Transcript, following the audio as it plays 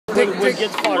We'll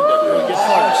get farther. We'll get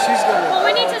farther. She's gonna. Well,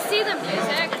 we need to see the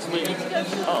music.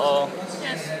 Uh-oh.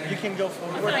 Yes. You can go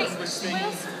forward. Right. Are you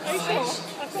sure?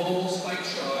 Full spike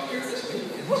shot here this week.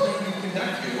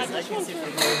 I just want to.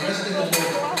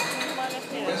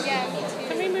 Yeah, me too.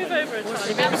 Can we move over a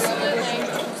tiny bit? Absolutely.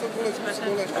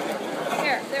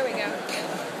 Here, there we go.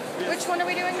 Which one are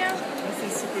we doing now? This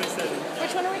is super exciting.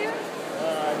 Which one are we doing?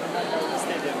 The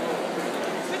stadium.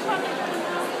 Which one are we doing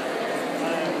now?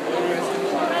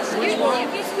 You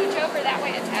can scooch over that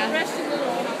way a tad. Rest in the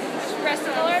Lord. Rest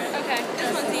of the Lord? Okay.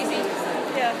 This one's easy.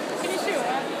 Yeah. Can you see all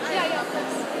right? Yeah, yeah.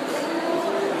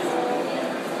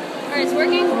 Alright, it's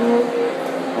working?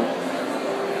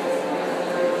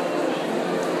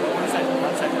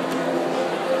 One second.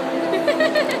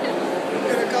 I'm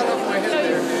gonna cut off my head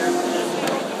there, man.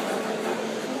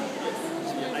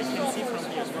 I can see from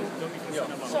here. Don't be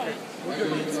concerned about Sorry.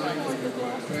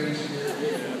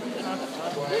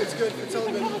 It's good. It's all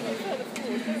good. Don't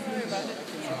worry about it.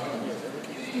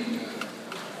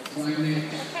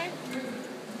 Okay.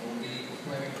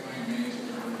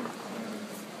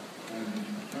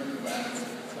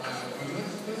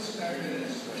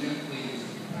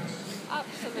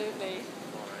 Absolutely.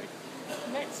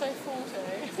 Mezzo forte.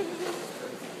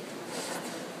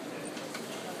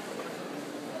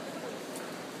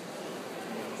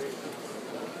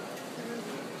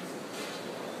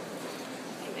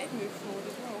 They've moved forward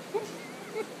as well.